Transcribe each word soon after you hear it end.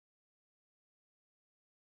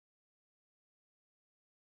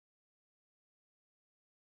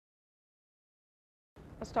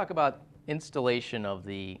Let's talk about installation of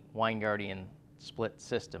the Wine Guardian split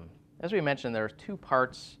system. As we mentioned, there are two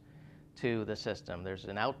parts to the system. There's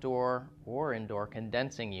an outdoor or indoor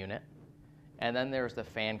condensing unit, and then there's the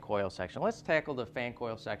fan coil section. Let's tackle the fan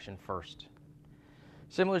coil section first.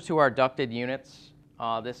 Similar to our ducted units,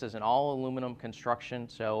 this is an all aluminum construction,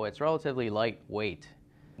 so it's relatively lightweight.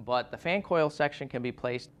 But the fan coil section can be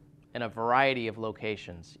placed in a variety of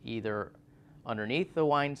locations, either underneath the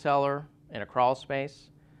wine cellar in a crawl space,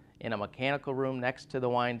 in a mechanical room next to the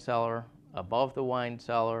wine cellar, above the wine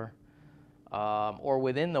cellar, or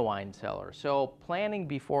within the wine cellar. So planning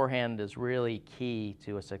beforehand is really key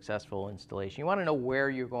to a successful installation. You want to know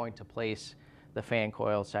where you're going to place the fan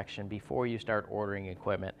coil section before you start ordering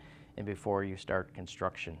equipment and before you start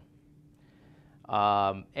construction.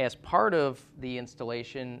 As part of the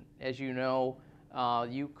installation, as you know,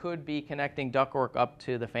 you could be connecting ductwork up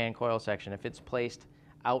to the fan coil section if it's placed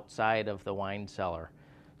outside of the wine cellar.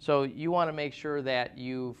 So you want to make sure that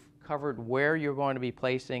you've covered where you're going to be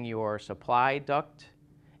placing your supply duct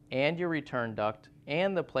and your return duct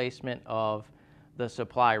and the placement of the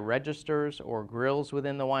supply registers or grills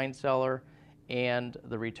within the wine cellar and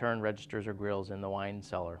the return registers or grills in the wine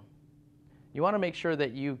cellar. You want to make sure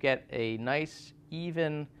that you get a nice,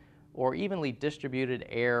 even or evenly distributed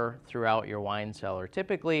air throughout your wine cellar.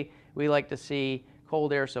 Typically, we like to see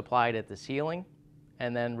cold air supplied at the ceiling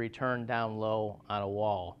and then returned down low on a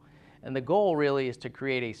wall. And the goal really is to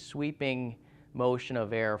create a sweeping motion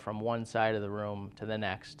of air from one side of the room to the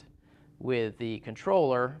next, with the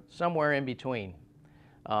controller somewhere in between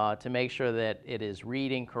to make sure that it is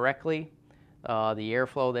reading correctly, the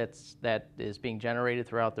airflow that is being generated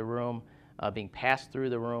throughout the room, being passed through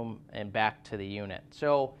the room and back to the unit.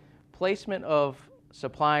 So placement of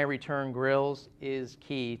supply and return grills is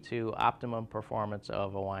key to optimum performance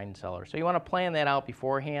of a wine cellar. So you want to plan that out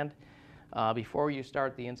beforehand. Before you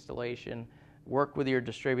start the installation, work with your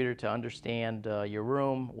distributor to understand your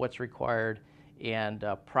room, what's required, and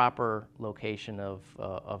proper location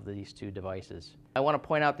of these two devices. I want to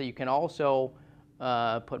point out that you can also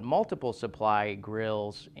put multiple supply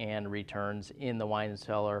grills and returns in the wine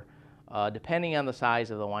cellar, depending on the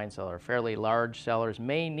size of the wine cellar. Fairly large cellars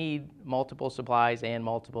may need multiple supplies and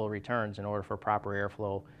multiple returns in order for proper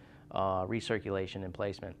airflow, recirculation, and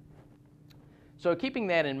placement. So keeping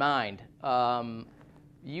that in mind,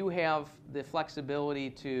 you have the flexibility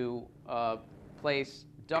to place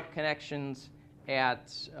duct connections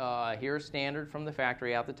at, here's standard from the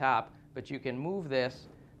factory out the top, but you can move this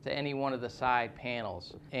to any one of the side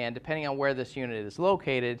panels. And depending on where this unit is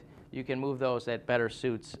located, you can move those that better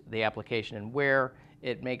suits the application and where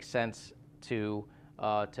it makes sense to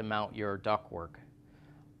mount your ductwork.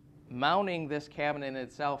 Mounting this cabinet in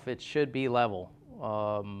itself, it should be level.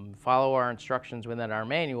 Follow our instructions within our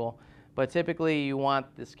manual, but typically you want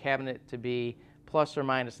this cabinet to be plus or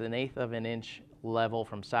minus 1/8 of an inch level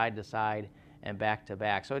from side to side and back to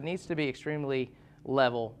back. So it needs to be extremely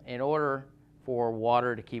level in order for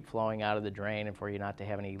water to keep flowing out of the drain and for you not to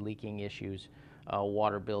have any leaking issues,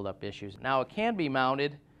 water buildup issues. Now it can be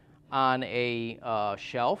mounted on a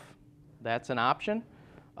shelf. That's an option.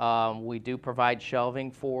 We do provide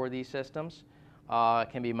shelving for these systems. It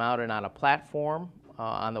can be mounted on a platform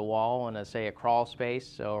on the wall in, say, a crawl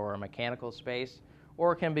space or a mechanical space,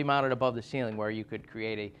 or it can be mounted above the ceiling where you could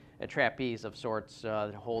create a trapeze of sorts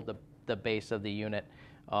to hold the base of the unit.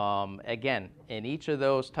 Again, in each of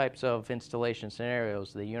those types of installation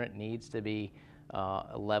scenarios, the unit needs to be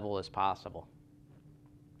level as possible.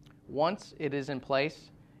 Once it is in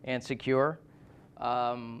place and secure,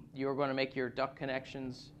 you're going to make your duct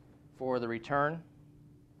connections for the return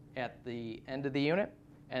at the end of the unit,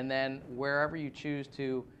 and then wherever you choose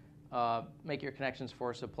to make your connections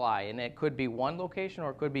for supply. And it could be one location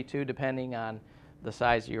or it could be two, depending on the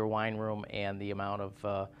size of your wine room and the amount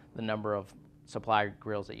of the number of supply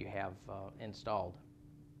grills that you have installed.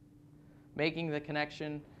 Making the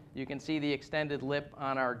connection, you can see the extended lip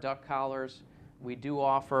on our duct collars. We do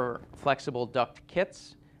offer flexible duct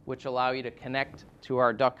kits, which allow you to connect to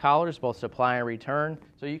our duct collars, both supply and return.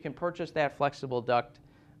 So you can purchase that flexible duct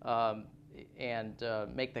and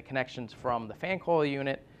make the connections from the fan coil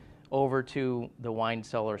unit over to the wine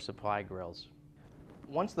cellar supply grills.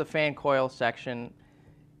 Once the fan coil section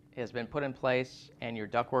has been put in place and your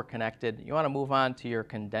ductwork connected, you want to move on to your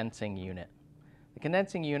condensing unit. The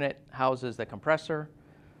condensing unit houses the compressor,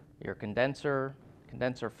 your condenser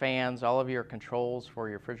fans, all of your controls for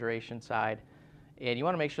your refrigeration side, and you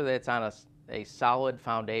want to make sure that it's on a solid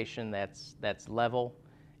foundation that's level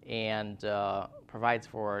and provides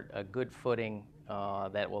for a good footing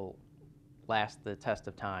that will last the test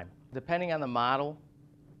of time. Depending on the model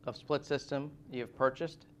of split system you've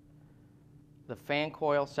purchased, the fan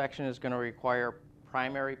coil section is going to require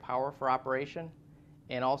primary power for operation,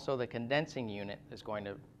 and also the condensing unit is going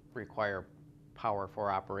to require power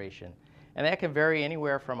for operation. And that can vary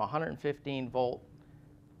anywhere from 115 volt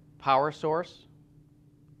power source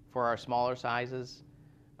for our smaller sizes,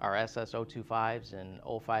 our SS025s and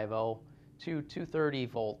 050, to 230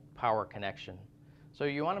 volt power connection. So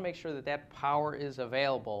you want to make sure that that power is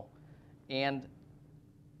available and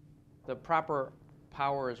the proper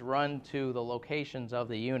power is run to the locations of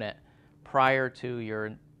the unit prior to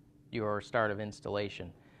your start of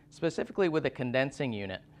installation. Specifically with the condensing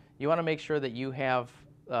unit, you want to make sure that you have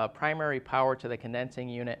primary power to the condensing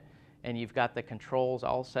unit and you've got the controls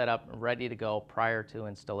all set up and ready to go prior to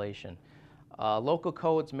installation. Local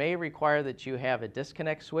codes may require that you have a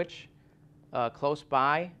disconnect switch close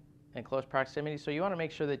by in close proximity, so you want to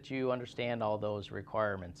make sure that you understand all those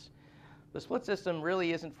requirements. The split system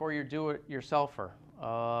really isn't for your do-it-yourselfer.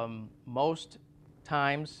 Most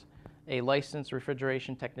times a licensed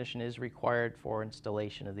refrigeration technician is required for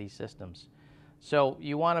installation of these systems. So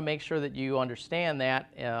you want to make sure that you understand that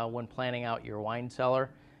when planning out your wine cellar,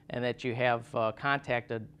 and that you have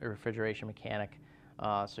contacted a refrigeration mechanic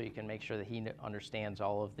so you can make sure that he understands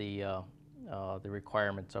all of the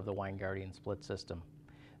requirements of the Wine Guardian split system.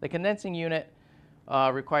 The condensing unit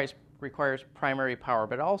requires primary power,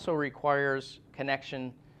 but also requires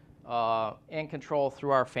connection and control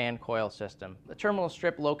through our fan coil system. The terminal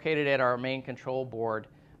strip located at our main control board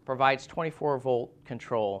provides 24 volt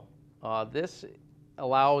control. This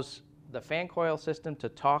allows the fan coil system to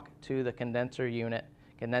talk to the condensing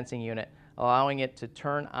unit, allowing it to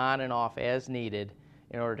turn on and off as needed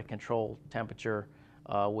in order to control temperature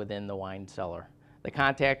within the wine cellar. The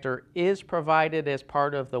contactor is provided as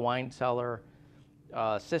part of the wine cellar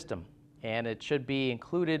system, and it should be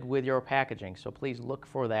included with your packaging, so please look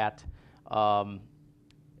for that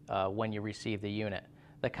when you receive the unit.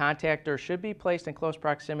 The contactor should be placed in close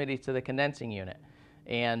proximity to the condensing unit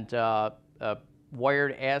and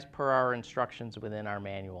wired as per our instructions within our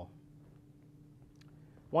manual.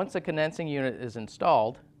 Once the condensing unit is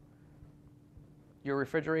installed, your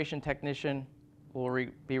refrigeration technician will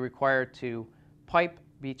be required to pipe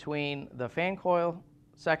between the fan coil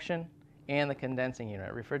section and the condensing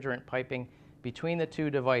unit, refrigerant piping between the two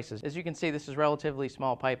devices. As you can see, this is relatively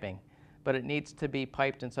small piping, but it needs to be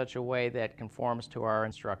piped in such a way that conforms to our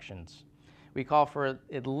instructions. We call for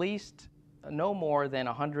at least no more than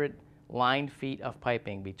 100 line feet of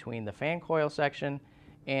piping between the fan coil section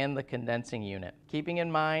and the condensing unit. Keeping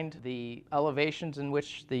in mind the elevations in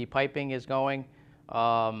which the piping is going,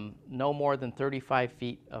 no more than 35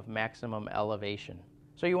 feet of maximum elevation.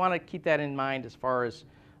 So you want to keep that in mind as far as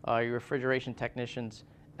your refrigeration technician's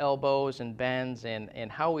elbows and bends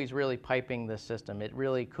and how he's really piping the system. It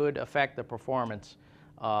really could affect the performance.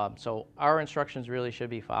 So our instructions really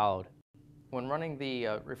should be followed. When running the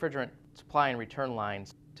refrigerant supply and return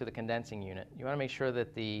lines to the condensing unit, you want to make sure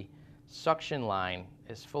that the suction line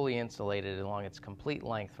is fully insulated along its complete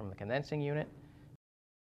length from the condensing unit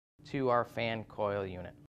to our fan coil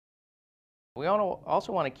unit. We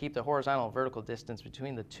also want to keep the horizontal and vertical distance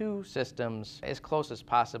between the two systems as close as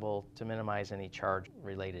possible to minimize any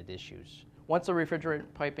charge-related issues. Once the refrigerant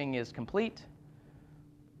piping is complete,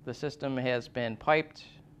 the system has been piped,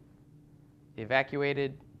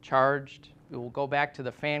 evacuated, charged. We will go back to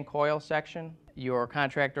the fan coil section. Your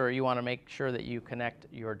contractor, you want to make sure that you connect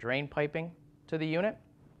your drain piping to the unit.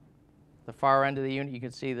 The far end of the unit, you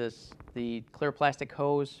can see the clear plastic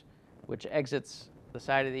hose which exits the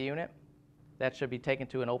side of the unit. That should be taken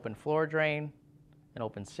to an open floor drain, an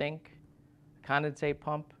open sink. A condensate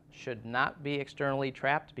pump should not be externally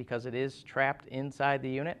trapped because it is trapped inside the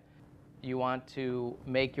unit. You want to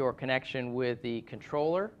make your connection with the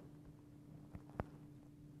controller.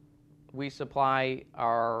 We supply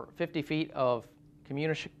our 50 feet of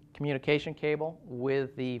communication cable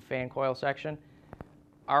with the fan coil section.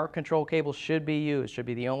 Our control cable should be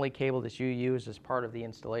the only cable that you use as part of the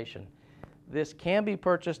installation. This can be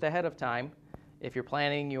purchased ahead of time if you're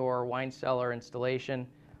planning your wine cellar installation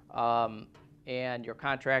and your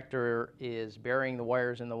contractor is burying the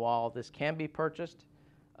wires in the wall. This can be purchased.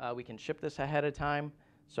 We can ship this ahead of time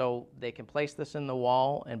so they can place this in the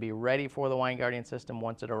wall and be ready for the Wine Guardian system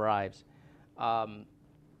once it arrives.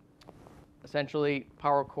 Essentially,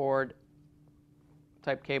 power cord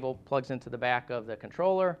type cable plugs into the back of the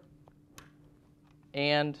controller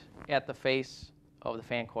and at the face of the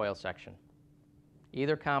fan coil section.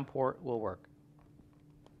 Either COM port will work.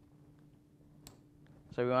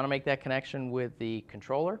 So we want to make that connection with the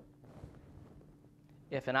controller.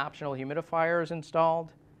 If an optional humidifier is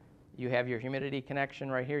installed, You have your humidity connection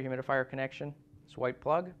right here, humidifier connection, this white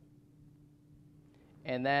plug.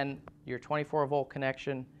 And then your 24-volt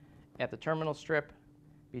connection at the terminal strip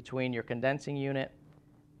between your condensing unit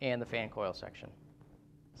and the fan coil section.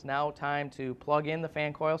 It's now time to plug in the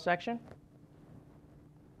fan coil section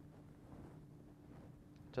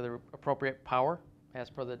to the appropriate power as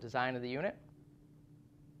per the design of the unit,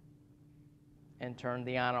 and turn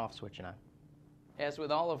the on-off switch on. As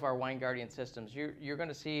with all of our Wine Guardian systems, you're going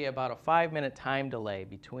to see about a 5-minute time delay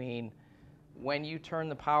between when you turn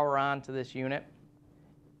the power on to this unit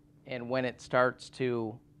and when it starts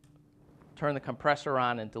to turn the compressor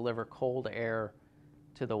on and deliver cold air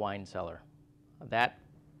to the wine cellar. That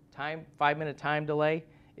 5-minute time delay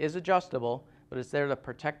is adjustable, but it's there to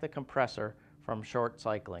protect the compressor from short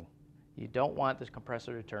cycling. You don't want this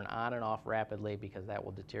compressor to turn on and off rapidly because that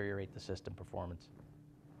will deteriorate the system performance.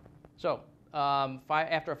 So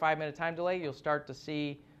after a 5-minute time delay, you'll start to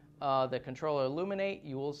see the controller illuminate.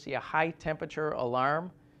 You will see a high temperature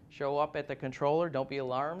alarm show up at the controller. Don't be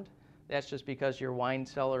alarmed. That's just because your wine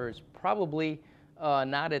cellar is probably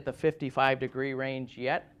not at the 55-degree range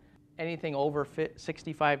yet. Anything over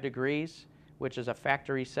 65 degrees, which is a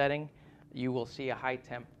factory setting, you will see a high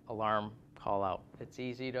temp alarm call out. It's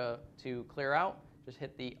easy to clear out. Just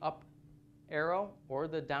hit the up arrow or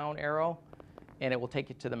the down arrow, and it will take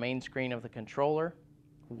you to the main screen of the controller.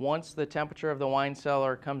 Once the temperature of the wine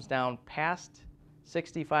cellar comes down past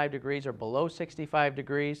 65 degrees or below 65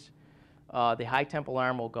 degrees, the high temp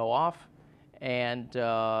alarm will go off, and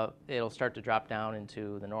it'll start to drop down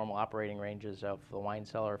into the normal operating ranges of the wine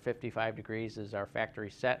cellar. 55 degrees is our factory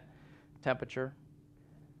set temperature,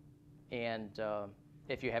 and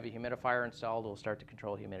if you have a humidifier installed, it will start to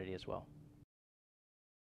control humidity as well.